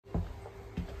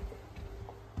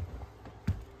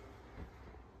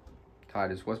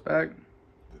Titus, what's back?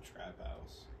 The Trap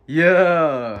House.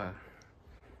 Yeah.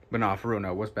 But nah, for real,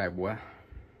 no. What's back, boy?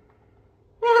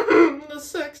 The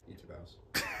sex. YouTube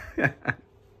House.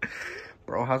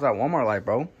 Bro, how's that Walmart like,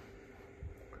 bro?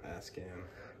 Ask him.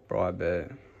 Bro, I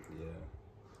bet. Yeah.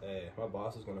 Hey, my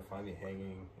boss is gonna find me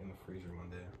hanging in the freezer one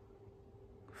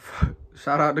day.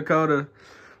 Shout out Dakota.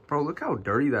 Bro, look how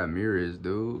dirty that mirror is,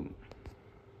 dude.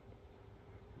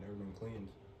 Never been cleaned.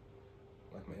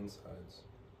 Like my insides.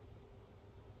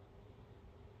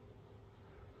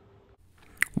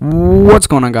 What's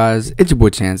going on, guys? It's your boy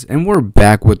Chance, and we're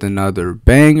back with another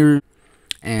banger.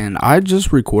 And I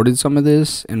just recorded some of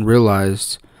this and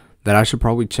realized that I should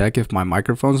probably check if my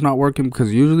microphone's not working,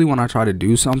 because usually when I try to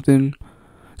do something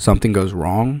goes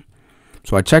wrong.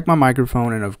 So I checked my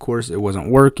microphone, and of course it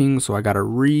wasn't working, so I gotta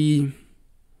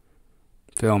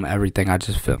film everything I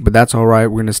just filmed. But that's alright,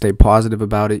 we're gonna stay positive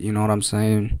about it, you know what I'm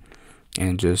saying?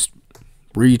 And just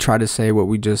try to say what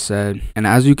we just said. And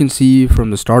as you can see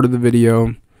from the start of the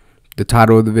video, the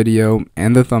title of the video,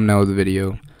 and the thumbnail of the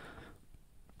video,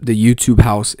 the YouTube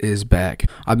house is back.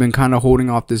 I've been kind of holding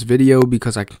off this video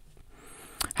because I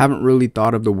haven't really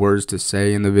thought of the words to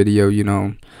say in the video, you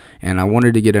know, and I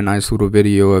wanted to get a nice little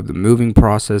video of the moving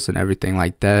process and everything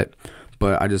like that,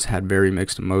 but I just had very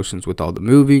mixed emotions with all the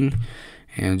moving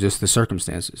and just the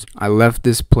circumstances. I left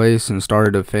this place and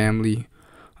started a family,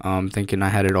 thinking I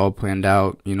had it all planned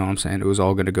out, you know what I'm saying? It was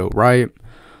all gonna go right.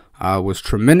 I was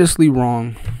tremendously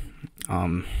wrong,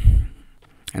 and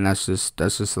that's just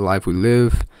the life we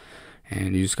live,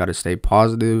 and you just gotta stay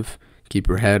positive, keep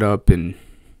your head up, and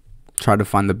try to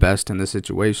find the best in the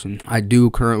situation. I do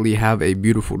currently have a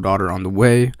beautiful daughter on the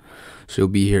way. She'll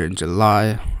be here in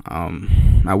July.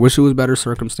 I wish it was better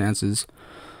circumstances,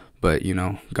 but you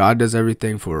know, God does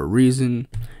everything for a reason,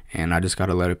 and I just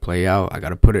gotta let it play out. I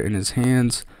gotta put it in his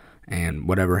hands, and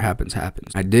whatever happens,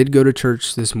 happens. I did go to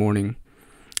church this morning,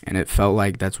 and it felt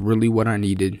like that's really what I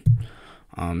needed,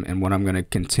 and what I'm gonna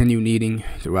continue needing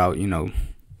throughout, you know,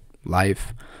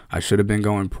 life. I should have been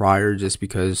going prior, just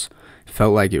because it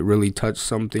felt like it really touched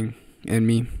something in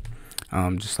me,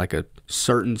 just like a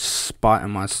certain spot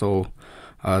in my soul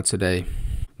today.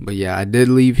 But yeah, I did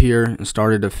leave here and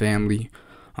started a family,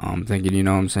 thinking, you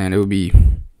know what I'm saying, it'll be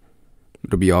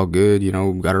all good, you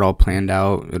know, got it all planned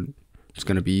out. It's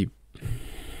gonna be,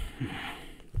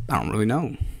 I don't really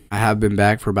know. I have been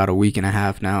back for about a week and a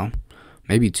half now,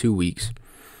 maybe 2 weeks,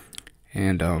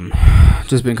 and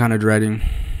just been kind of dreading.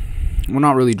 Well,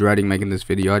 not really dreading making this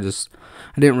video. I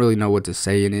didn't really know what to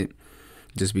say in it,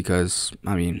 just because,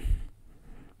 I mean,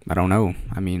 I don't know.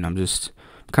 I mean, I'm just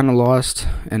kind of lost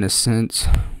in a sense,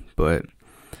 but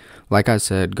like I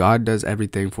said, God does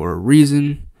everything for a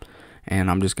reason, and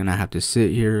I'm just gonna have to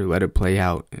sit here, let it play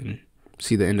out, and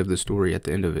see the end of the story at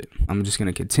the end of it. I'm just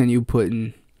gonna continue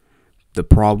putting the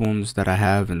problems that I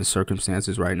have and the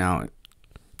circumstances right now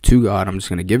to God. I'm just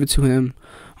gonna give it to him.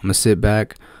 I'm gonna sit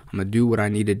back. I'm gonna do what I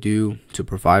need to do to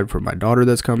provide for my daughter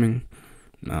that's coming.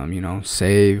 You know,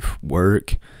 save,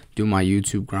 work, do my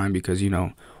YouTube grind, because, you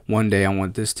know, one day I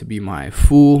want this to be my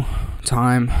full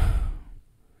time,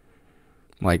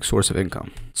 like, source of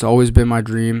income. It's always been my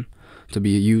dream to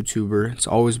be a YouTuber. It's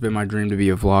always been my dream to be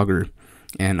a vlogger,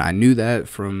 and I knew that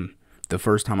from the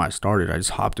first time I started. I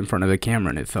just hopped in front of the camera,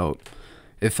 and it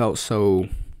felt so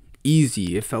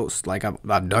easy. It felt like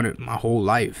I've done it my whole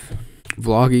life.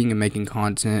 Vlogging and making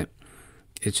content,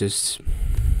 it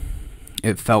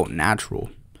felt natural.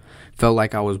 It felt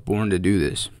like I was born to do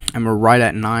this. And we're right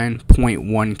at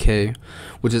 9.1K,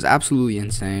 which is absolutely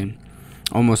insane.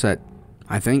 Almost at,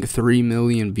 I think, 3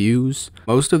 million views.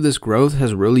 Most of this growth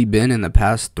has really been in the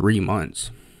past 3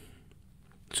 months.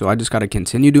 So I just got to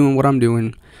continue doing what I'm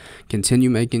doing, continue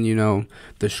making, you know,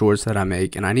 the shorts that I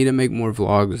make, and I need to make more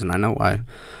vlogs, and I know I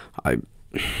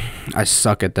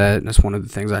suck at that. That's one of the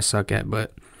things I suck at,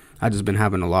 but I just been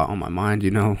having a lot on my mind,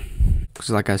 you know, because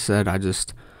like I said, I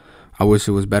wish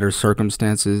it was better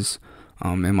circumstances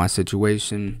in my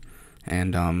situation,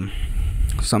 and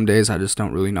some days I just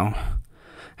don't really know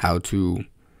how to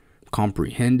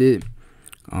comprehend it,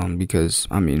 because,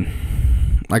 I mean,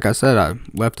 like I said, I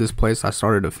left this place, I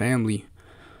started a family,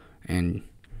 and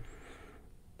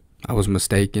I was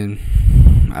mistaken.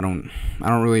 I don't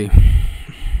really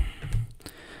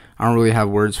have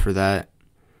words for that.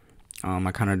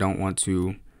 I kind of don't want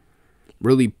to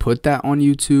really put that on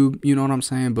YouTube, you know what I'm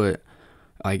saying? But,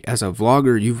 like, as a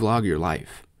vlogger, you vlog your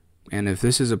life. And if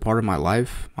this is a part of my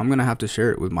life, I'm going to have to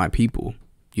share it with my people.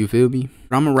 You feel me?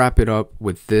 I'm going to wrap it up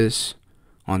with this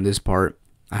on this part.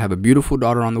 I have a beautiful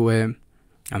daughter on the way.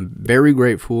 I'm very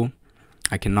grateful.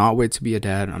 I cannot wait to be a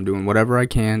dad. I'm doing whatever I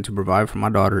can to provide for my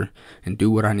daughter and do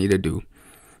what I need to do.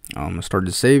 I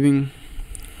started saving.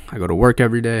 I go to work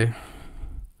every day,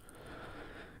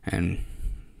 and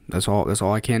that's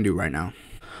all I can do right now.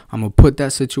 I'm gonna put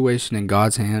that situation in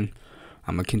God's hand.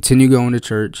 I'm gonna continue going to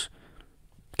church,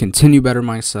 continue better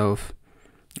myself.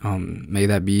 May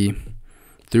that be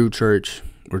through church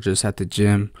or just at the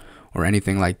gym or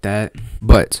anything like that.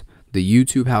 But the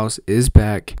YouTube house is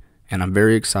back, and I'm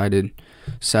very excited.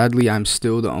 Sadly, I'm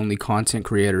still the only content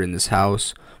creator in this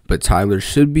house, but Tyler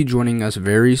should be joining us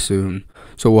very soon.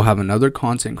 So we'll have another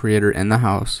content creator in the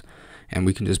house, and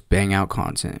we can just bang out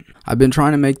content. I've been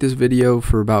trying to make this video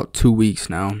for about 2 weeks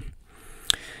now,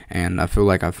 and I feel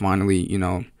like I finally,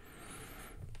 feel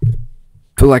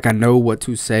like I know what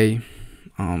to say.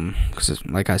 Because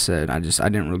like I said, I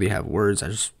didn't really have words. I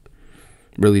just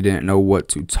really didn't know what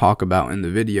to talk about in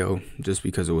the video just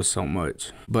because it was so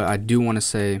much. But I do want to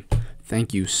say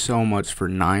thank you so much for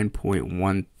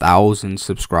 9.1 thousand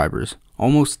subscribers,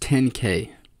 almost 10K.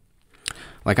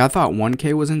 Like, I thought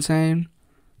 1K was insane.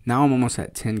 Now I'm almost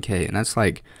at 10K, and that's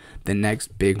like the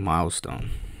next big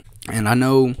milestone. And I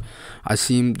know I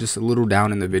seem just a little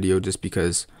down in the video just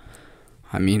because,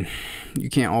 I mean, you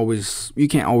can't always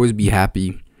be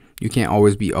happy. You can't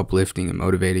always be uplifting and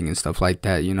motivating and stuff like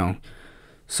that,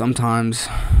 Sometimes,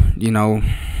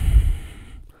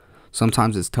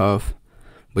 sometimes it's tough,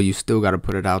 but you still got to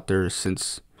put it out there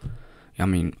since,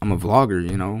 I'm a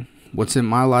vlogger, What's in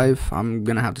my life, I'm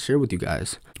going to have to share with you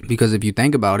guys. Because if you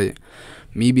think about it,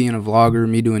 me being a vlogger,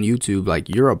 me doing YouTube, like,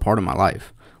 you're a part of my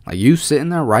life. Like, you sitting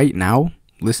there right now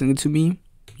listening to me,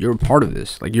 you're a part of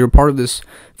this. Like, you're a part of this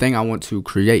thing I want to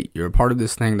create. You're a part of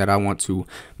this thing that I want to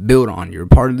build on. You're a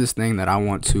part of this thing that I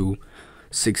want to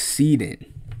succeed in.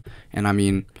 And I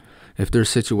mean, if there's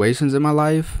situations in my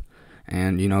life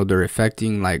and, they're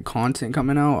affecting like content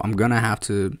coming out, I'm going to have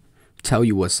to tell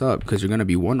you what's up, because you're going to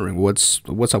be wondering what's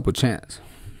up with Chance.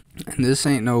 And this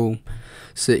ain't no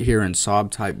sit here and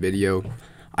sob type video.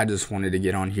 I just wanted to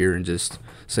get on here and just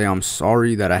say I'm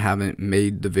sorry that I haven't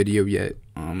made the video yet.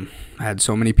 I had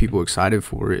so many people excited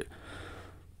for it,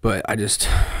 but I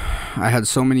had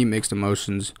so many mixed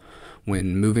emotions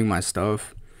when moving my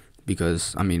stuff,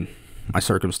 because my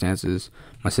circumstances,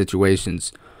 my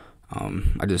situations,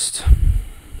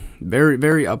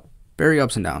 very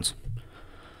ups and downs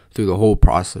through the whole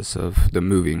process of the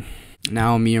moving.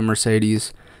 Now me and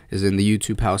Mercedes is in the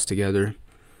YouTube house together.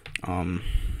 I'm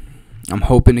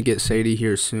hoping to get Sadie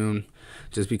here soon,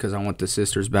 just because I want the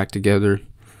sisters back together.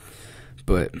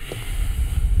 But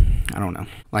I don't know.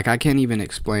 Like, I can't even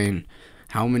explain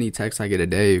how many texts I get a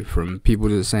day from people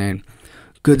just saying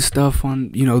good stuff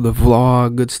on, the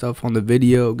vlog, good stuff on the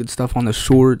video, good stuff on the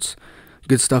shorts,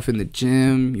 good stuff in the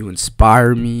gym. You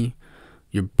inspire me.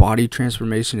 Your body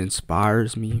transformation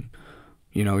inspires me.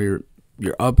 Your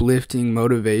uplifting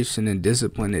motivation and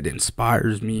discipline, it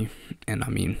inspires me. And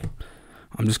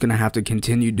I'm just gonna have to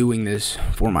continue doing this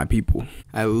for my people.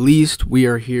 At least we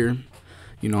are here.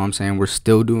 We're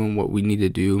still doing what we need to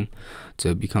do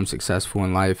to become successful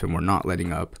in life, and we're not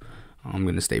letting up. I'm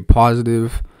gonna stay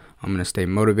positive. I'm gonna stay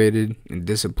motivated and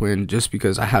disciplined, just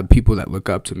because I have people that look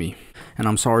up to me. And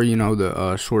I'm sorry,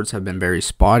 the shorts have been very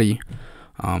spotty.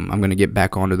 I'm gonna get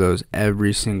back onto those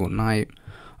every single night.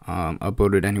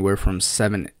 Uploaded anywhere from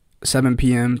 7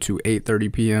 p.m. to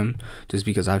 8:30 p.m. just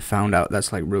because I found out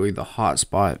that's like really the hot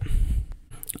spot.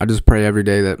 I just pray every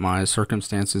day that my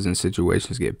circumstances and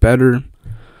situations get better.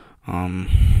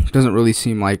 It doesn't really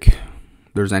seem like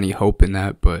there's any hope in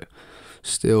that, but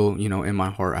still, in my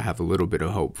heart, I have a little bit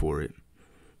of hope for it.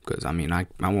 Because I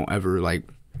won't ever like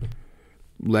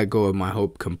let go of my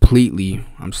hope completely.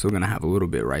 I'm still gonna have a little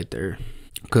bit right there.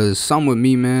 Because something with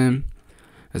me, man,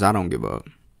 is I don't give up.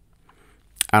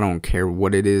 I don't care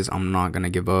what it is. I'm not going to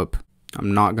give up.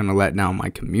 I'm not going to let down my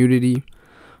community.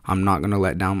 I'm not going to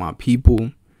let down my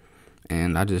people.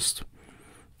 And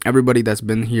everybody that's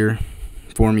been here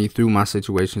for me through my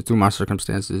situations, through my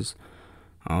circumstances,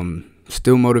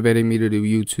 still motivating me to do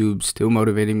YouTube, still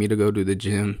motivating me to go to the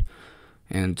gym,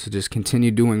 and to just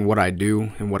continue doing what I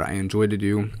do and what I enjoy to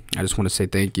do. I just want to say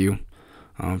thank you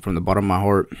from the bottom of my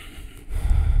heart.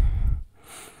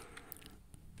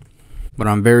 But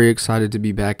I'm very excited to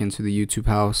be back into the YouTube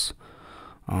house.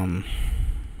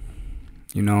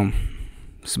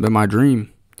 It's been my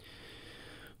dream.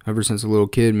 Ever since a little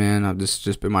kid, man, this has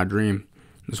just been my dream.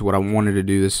 This is what I wanted to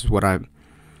do. This is what I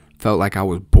felt like I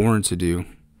was born to do.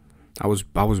 I was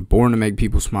born to make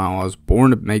people smile. I was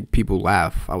born to make people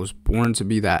laugh. I was born to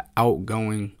be that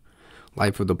outgoing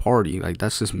life of the party. Like,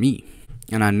 that's just me.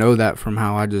 And I know that from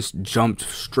how I just jumped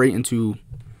straight into,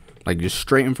 like, just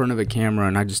straight in front of a camera,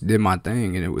 and I just did my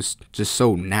thing, and it was just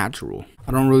so natural.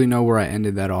 I don't really know where I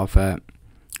ended that off at.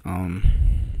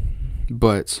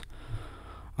 But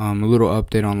a little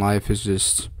update on life is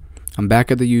just I'm back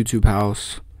at the YouTube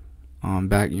house.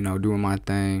 Back, doing my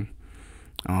thing.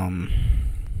 I'm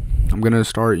gonna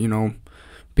start,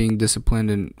 being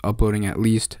disciplined and uploading at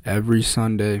least every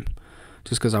Sunday,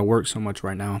 just because I work so much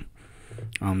right now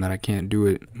that I can't do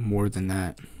it more than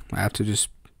that. I have to just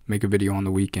make a video on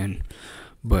the weekend.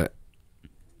 But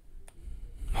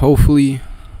hopefully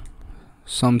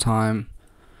sometime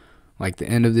like the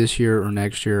end of this year or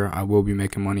next year, I will be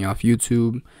making money off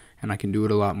YouTube, and I can do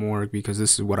it a lot more because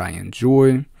this is what I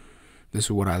enjoy. This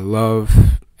is what I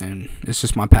love, and it's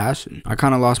just my passion. I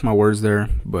kind of lost my words there,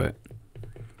 but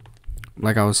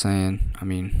like I was saying,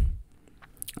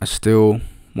 I still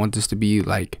want this to be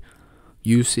like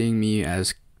you seeing me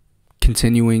as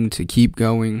continuing to keep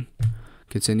going,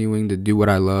 continuing to do what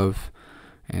I love,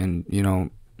 and,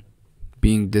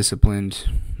 being disciplined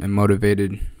and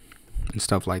motivated and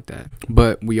stuff like that.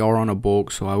 But we are on a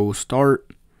bulk, so I will start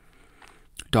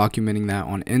documenting that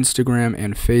on Instagram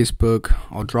and Facebook.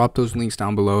 I'll drop those links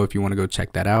down below if you want to go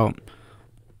check that out,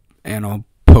 and I'll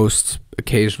post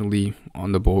occasionally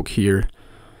on the bulk here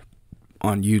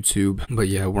on YouTube. But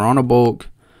yeah, we're on a bulk.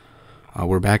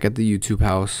 We're back at the YouTube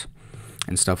house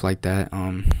and stuff like that.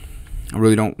 I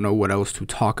really don't know what else to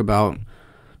talk about,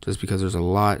 just because there's a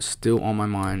lot still on my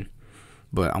mind,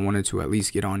 but I wanted to at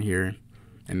least get on here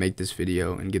and make this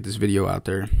video and get this video out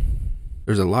there.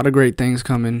 There's a lot of great things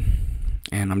coming,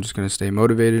 and I'm just going to stay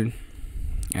motivated,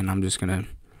 and I'm just going to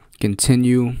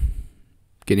continue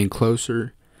getting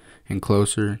closer and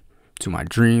closer to my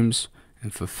dreams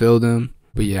and fulfill them.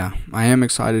 But yeah, I am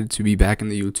excited to be back in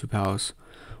the YouTube house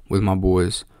with my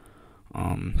boys.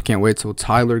 Can't wait till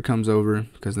Tyler comes over,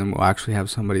 because then we'll actually have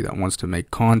somebody that wants to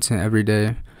make content every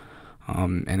day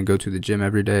and go to the gym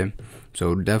every day.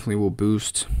 So definitely will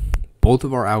boost both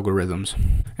of our algorithms.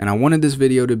 And I wanted this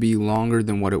video to be longer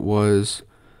than what it was,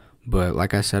 but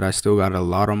like I said, I still got a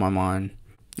lot on my mind,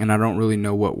 and I don't really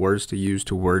know what words to use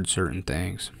to word certain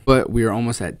things. But we are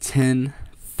almost at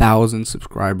 10,000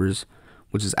 subscribers,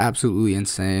 which is absolutely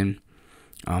insane.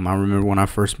 I remember when I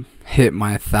first hit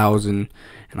my 1,000,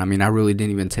 and I really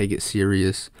didn't even take it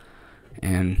serious,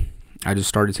 and I just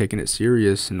started taking it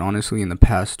serious, and honestly in the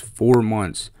past 4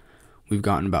 months we've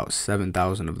gotten about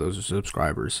 7,000 of those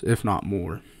subscribers, if not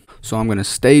more. So I'm gonna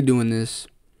stay doing this.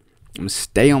 I'm gonna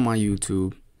stay on my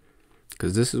YouTube,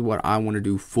 because this is what I want to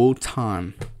do full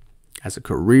time as a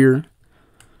career.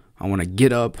 I want to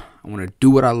get up, I want to do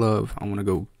what I love, I want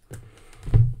to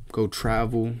go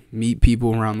travel, meet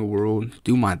people around the world,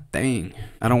 do my thing.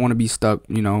 I don't want to be stuck,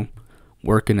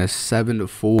 working a 7 to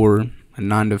 4, a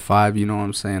 9 to 5,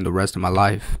 the rest of my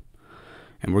life.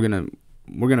 And we're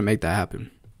gonna make that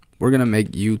happen. We're gonna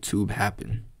make YouTube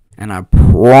happen, and I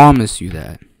promise you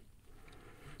that.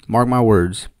 Mark my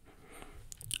words.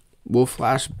 We're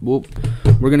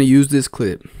gonna use this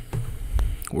clip.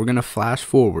 We're gonna flash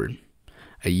forward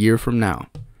a year from now.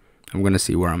 I'm gonna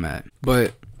see where I'm at.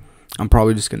 But I'm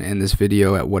probably just gonna end this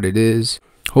video at what it is.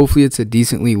 Hopefully it's a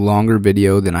decently longer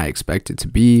video than I expect it to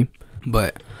be,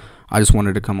 but I just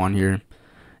wanted to come on here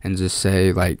and just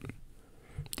say, like,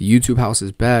 the YouTube house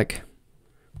is back.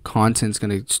 Content's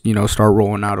gonna start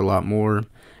rolling out a lot more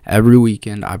every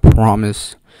weekend. I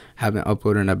promise. Haven't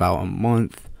uploaded in about a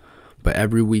month, but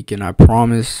every weekend, I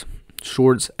promise.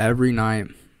 Shorts every night,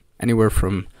 anywhere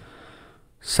from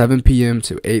 7 p.m.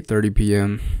 to 8:30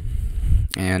 p.m.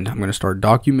 And I'm gonna start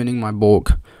documenting my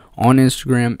bulk on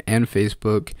Instagram and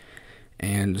Facebook,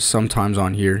 and sometimes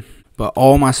on here. But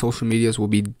all my social medias will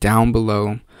be down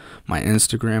below. My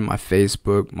Instagram, my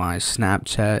Facebook, my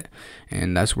Snapchat,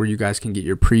 and that's where you guys can get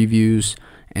your previews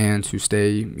and to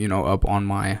stay, up on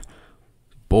my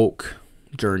bulk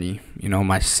journey,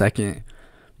 my second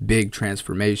big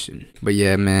transformation. But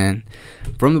yeah, man,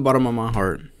 from the bottom of my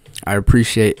heart, I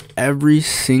appreciate every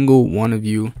single one of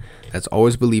you that's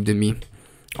always believed in me,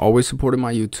 always supported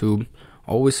my YouTube,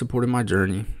 always supported my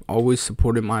journey, always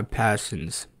supported my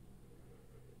passions.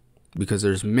 Because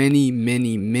there's many,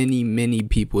 many, many, many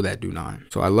people that do not.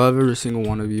 So I love every single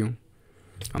one of you.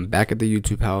 I'm back at the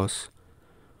YouTube house.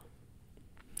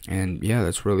 And yeah,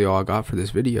 that's really all I got for this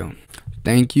video.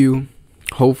 Thank you.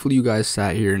 Hopefully you guys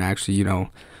sat here and actually,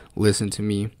 listened to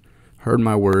me, heard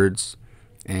my words,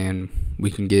 and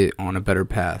we can get on a better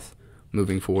path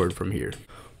moving forward from here.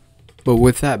 But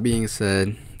with that being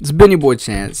said, it's been your boy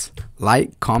Chance.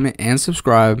 Like, comment, and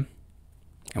subscribe.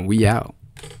 And we out.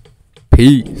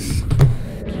 Peace.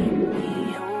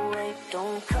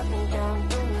 Don't cut me